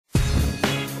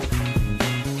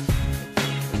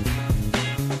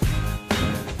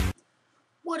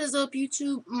What is up,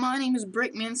 YouTube? My name is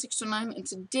Brickman609, and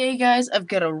today, guys, I've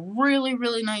got a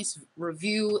really nice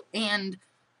review and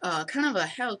kind of a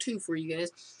how-to for you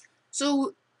guys.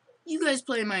 So, you guys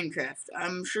play Minecraft.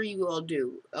 I'm sure you all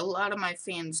do. A lot of my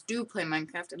fans do play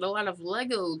Minecraft, and a lot of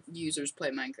LEGO users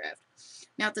play Minecraft.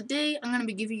 Now, today, I'm going to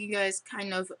be giving you guys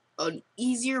kind of an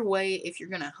easier way if you're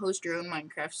going to host your own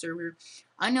Minecraft server.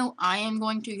 I know I am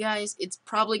going to, guys. It's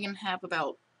probably going to have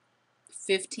about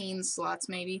 15 slots,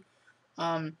 maybe.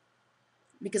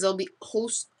 Because I'll be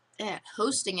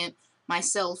hosting it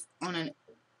myself on an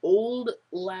old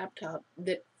laptop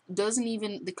that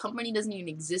the company doesn't even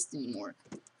exist anymore.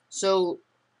 So,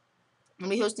 I'll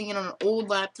be hosting it on an old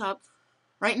laptop.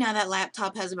 Right now, that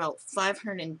laptop has about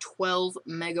 512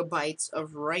 megabytes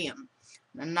of RAM.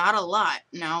 Now, not a lot.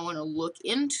 Now, I want to look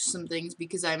into some things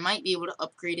because I might be able to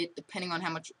upgrade it depending on how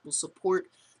much it will support.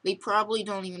 They probably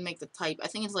don't even make the type. I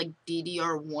think it's like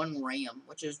DDR1 RAM,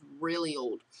 which is really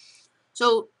old.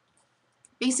 So,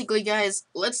 basically, guys,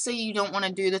 let's say you don't want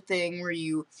to do the thing where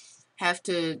you have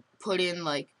to put in,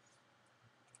 like,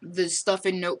 the stuff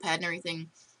in Notepad and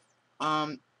everything.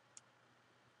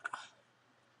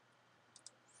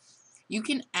 You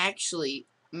can actually,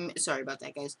 sorry about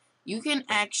that, guys. You can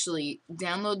actually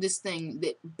download this thing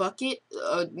that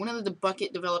one of the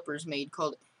Bucket developers made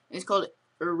it's called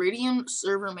Iridium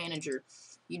Server Manager.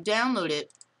 You download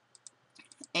it,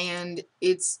 and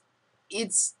it's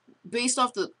based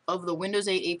off of the Windows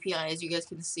 8 API, as you guys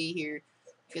can see here.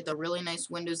 You get the really nice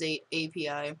Windows 8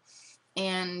 API,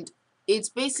 and it's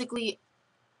basically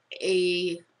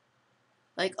a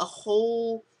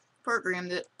whole program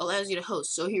that allows you to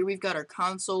host. So here we've got our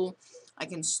console. I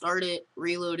can start it,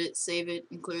 reload it, save it,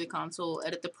 and clear the console,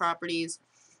 edit the properties.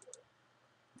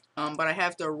 But I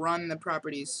have to run the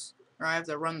properties, or I have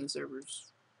to run the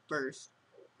servers first.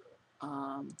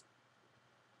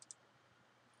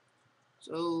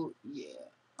 So yeah.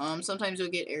 Sometimes you'll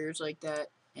get errors like that,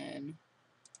 and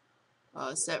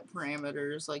set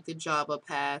parameters like the Java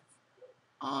path,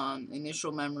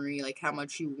 initial memory, like how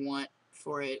much you want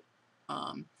for it.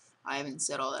 I haven't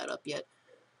set all that up yet.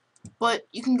 But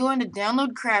you can go into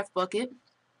download Craft Bucket.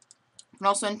 You can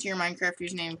also enter your Minecraft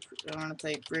username. I'm going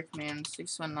to type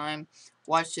Brickman619.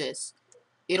 Watch this.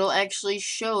 It'll actually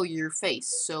show your face.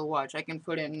 So watch. I can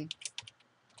put in...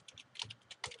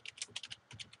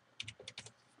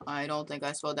 I don't think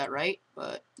I spelled that right,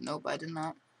 but nope, I did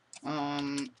not.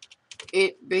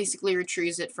 It basically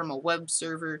retrieves it from a web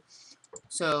server.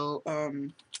 So,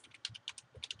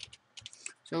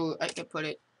 so I could put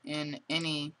it in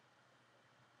any...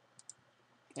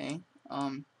 Okay,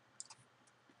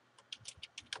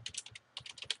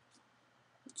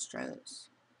 let's try this.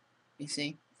 You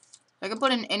see? I can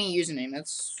put in any username.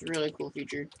 That's a really cool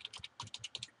feature.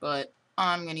 But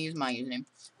I'm going to use my username.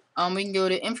 We can go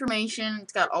to information.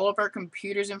 It's got all of our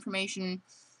computer's information,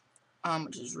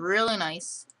 which is really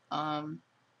nice.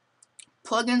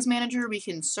 Plugins manager. We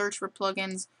can search for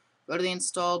plugins. Go to the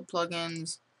installed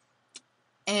plugins.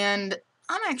 And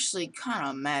I'm actually kind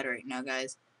of mad right now,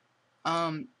 guys.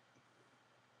 That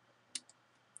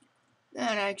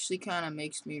actually kind of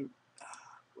makes me...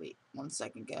 wait, 1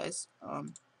 second, guys.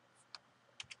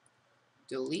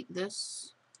 Delete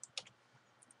this.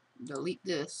 Delete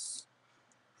this.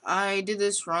 I did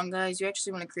this wrong, guys. You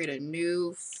actually want to create a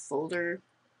new folder.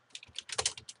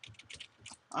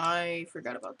 I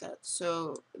forgot about that.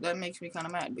 So, that makes me kind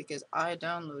of mad because I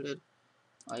downloaded,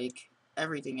 like,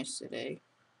 everything yesterday.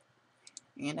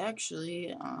 And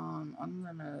actually, I'm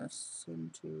gonna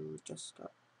send to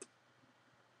desktop.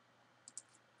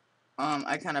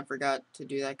 I kind of forgot to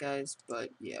do that, guys,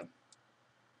 but yeah.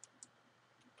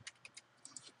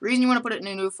 The reason you want to put it in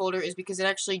a new folder is because it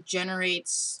actually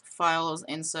generates files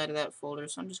inside of that folder,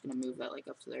 so I'm just going to move that, like,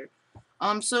 up to there.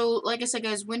 So, like I said,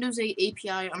 guys, Windows 8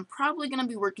 API, I'm probably going to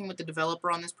be working with the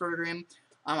developer on this program.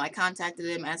 I contacted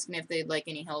them, asking if they'd like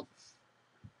any help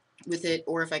with it,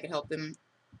 or if I could help them.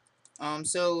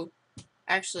 So,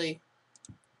 actually,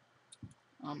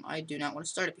 I do not want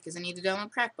to start it because I need to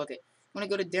download Craft Bucket. I want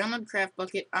to go to download Craft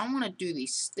Bucket. I want to do the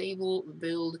stable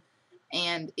build,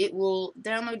 and it will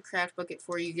download Craft Bucket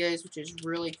for you guys, which is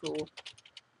really cool.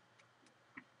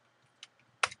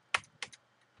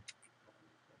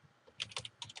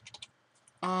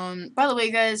 By the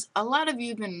way, guys, a lot of you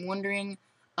have been wondering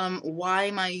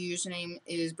why my username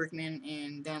is Brickman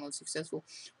and download successful.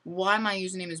 Why my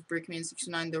username is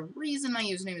Brickman609. The reason my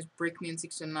username is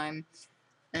Brickman609,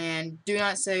 and do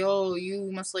not say, oh, you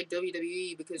must like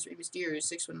WWE because Rey Mysterio is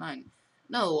 619.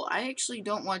 No, I actually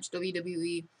don't watch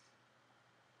WWE.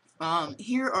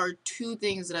 Here are two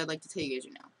things that I'd like to tell you guys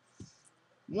right now.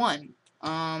 One,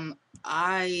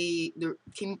 I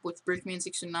came up with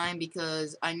Brickman609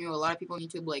 because I knew a lot of people on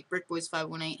YouTube, like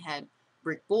BrickBoys518, had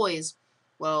Brick Boys.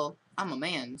 Well, I'm a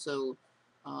man, so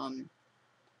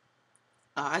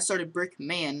I started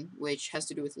Brickman, which has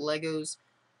to do with Legos.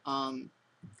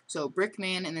 So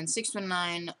Brickman, and then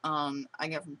 619, I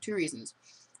got from two reasons.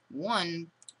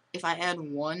 One, if I add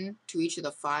 1 to each of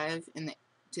the 5 and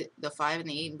the 5 and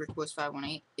the 8 in Brick Boys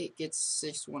 518, it gets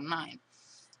 619.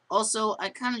 Also, I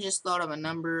kind of just thought of a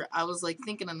number. I was like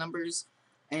thinking of numbers,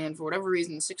 and for whatever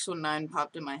reason, 619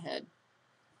 popped in my head.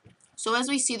 So as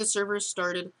we see, the server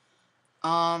started.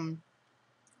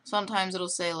 Sometimes it'll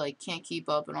say like can't keep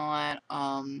up and all that.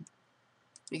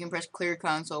 We can press clear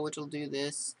console, which will do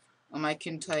this. I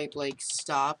can type like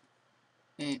stop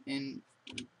in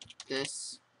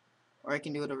this, or I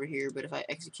can do it over here. But if I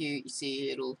execute, you see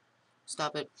it'll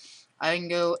stop it. I can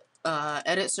go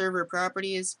edit server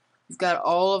properties. We've got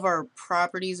all of our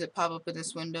properties that pop up in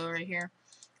this window right here.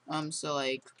 So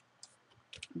like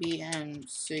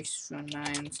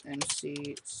BM619's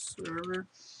MC server.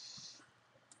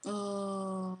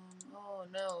 Oh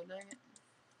no, dang it.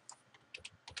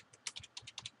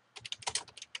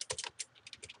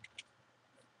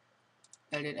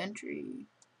 Edit entry.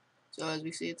 So as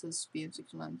we see, it says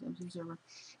BM619's MC server.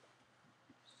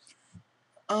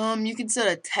 You can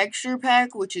set a texture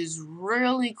pack, which is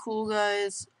really cool,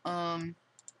 guys.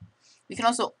 You can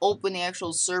also open the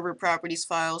actual server properties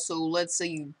file. So let's say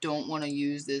you don't want to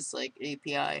use this like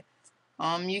API.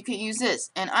 You can use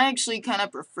this, and I actually kind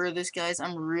of prefer this, guys.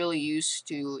 I'm really used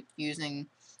to using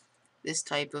this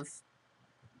type of,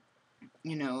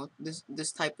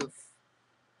 this type of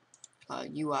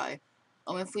UI.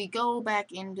 If we go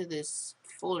back into this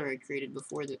folder I created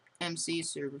before, the MC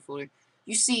server folder,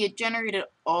 you see it generated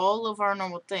all of our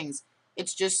normal things.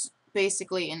 It's just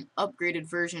basically an upgraded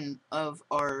version of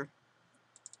our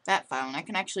bat file, and I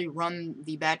can actually run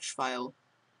the batch file.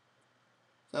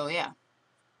 So yeah,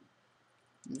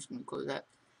 I'm just gonna close that.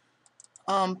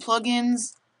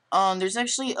 Plugins. There's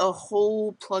actually a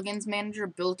whole plugins manager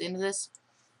built into this.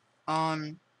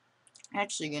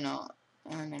 Actually gonna,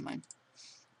 never mind.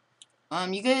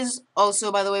 You guys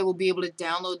also, by the way, will be able to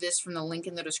download this from the link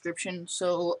in the description.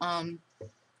 So, I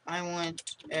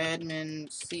want admin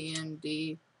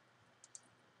cmd,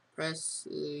 press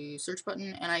the search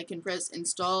button, and I can press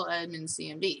install admin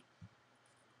cmd.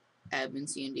 Admin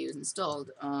cmd is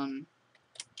installed.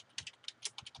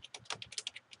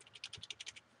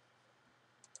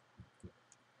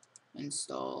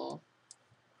 Install.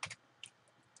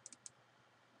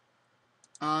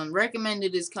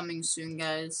 Recommended is coming soon,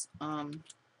 guys. And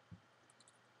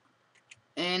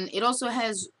it also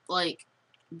has, like,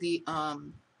 the,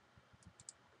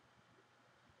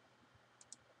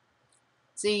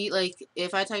 see, like,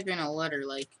 if I type in a letter,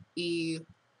 like, E,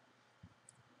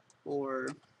 or,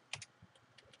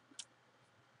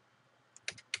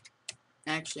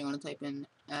 actually, I want to type in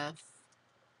F,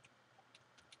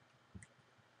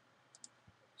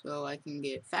 so I can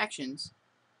get factions.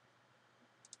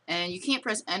 And you can't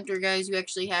press enter, guys. You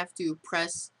actually have to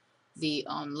press the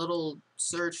little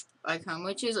search icon,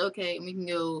 which is okay. We can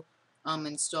go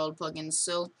installed plugins.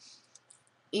 So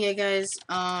yeah, guys,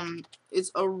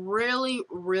 it's a really,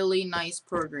 really nice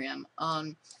program.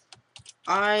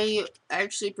 I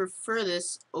actually prefer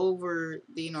this over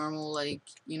the normal, like,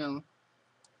 the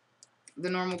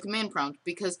normal command prompt,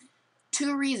 because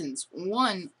two reasons.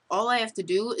 One, all I have to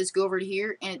do is go over to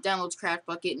here and it downloads Craft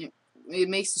Bucket, and it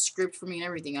makes the script for me and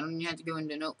everything. I don't even have to go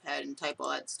into Notepad and type all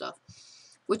that stuff,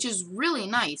 which is really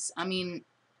nice. I mean,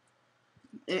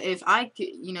 if I could,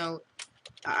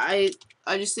 I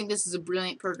just think this is a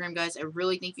brilliant program, guys. I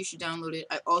really think you should download it.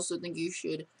 I also think you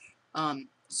should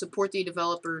support the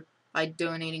developer by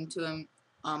donating to him.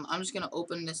 I'm just going to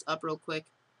open this up real quick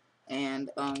and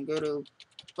go to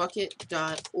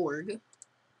bucket.org.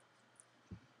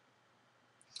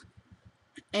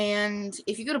 And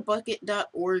if you go to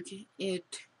bucket.org,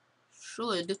 it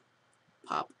should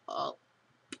pop up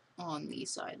on the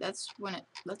side. That's where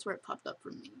it popped up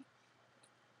for me.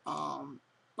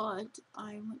 But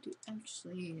I want to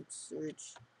actually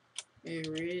search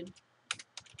Iridium.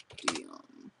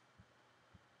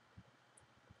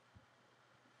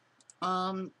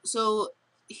 So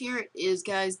here it is,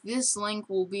 guys. This link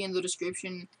will be in the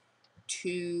description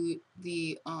to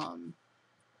the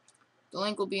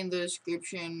link will be in the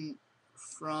description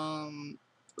for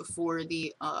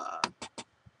the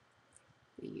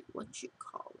what you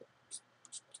call it.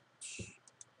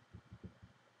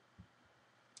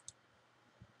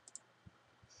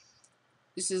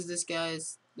 This is this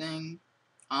guy's thing.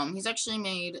 He's actually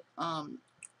made a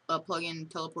plugin,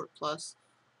 Teleport Plus.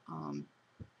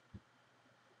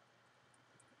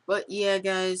 But yeah,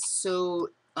 guys, so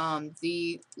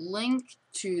the link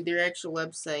to their actual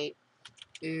website,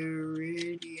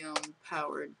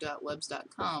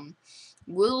 iridiumpowered.webs.com,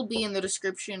 will be in the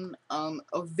description.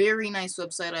 A very nice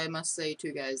website, I must say,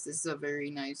 too, guys. This is a very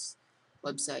nice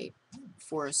website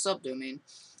for a subdomain.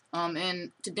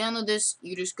 And to download this,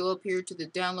 you just go up here to the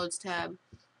Downloads tab.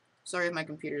 Sorry if my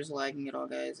computer is lagging at all,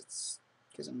 guys. It's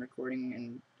because I'm recording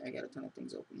and I got a ton of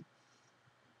things open.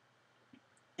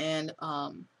 And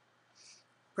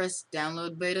press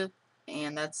Download Beta,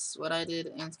 and that's what I did.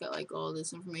 And it's got like all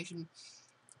this information.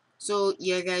 So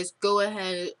yeah, guys, go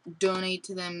ahead, donate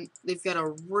to them. They've got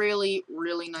a really,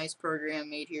 really nice program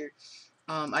made here.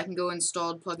 I can go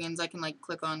installed plugins. I can like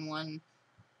click on one.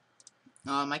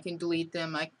 I can delete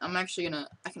them. I'm actually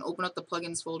I can open up the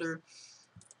plugins folder,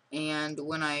 and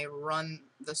when I run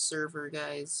the server,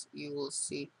 guys, you will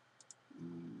see.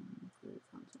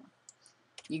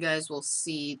 You guys will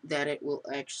see that it will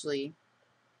actually,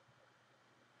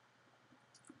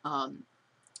 our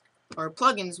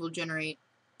plugins will generate,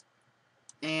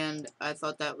 and I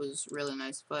thought that was really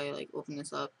nice. If I like open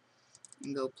this up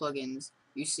and go plugins,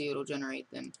 you see it'll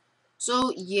generate them.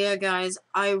 So yeah, guys,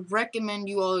 I recommend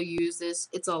you all use this.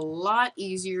 It's a lot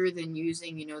easier than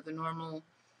using, you know, the normal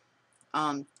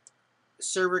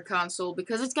server console,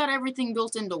 because it's got everything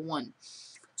built into one.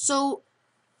 So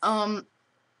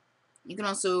you can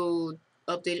also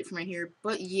update it from right here.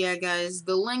 But yeah, guys,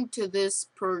 the link to this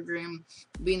program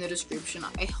will be in the description.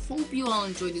 I hope you all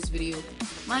enjoyed this video.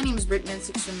 My name is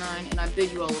Brickman609, and I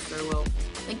bid you all a farewell.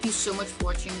 Thank you so much for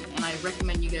watching, and I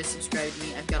recommend you guys subscribe to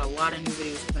me. I've got a lot of new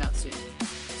videos coming out soon.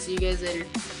 See you guys later.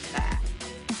 Bye.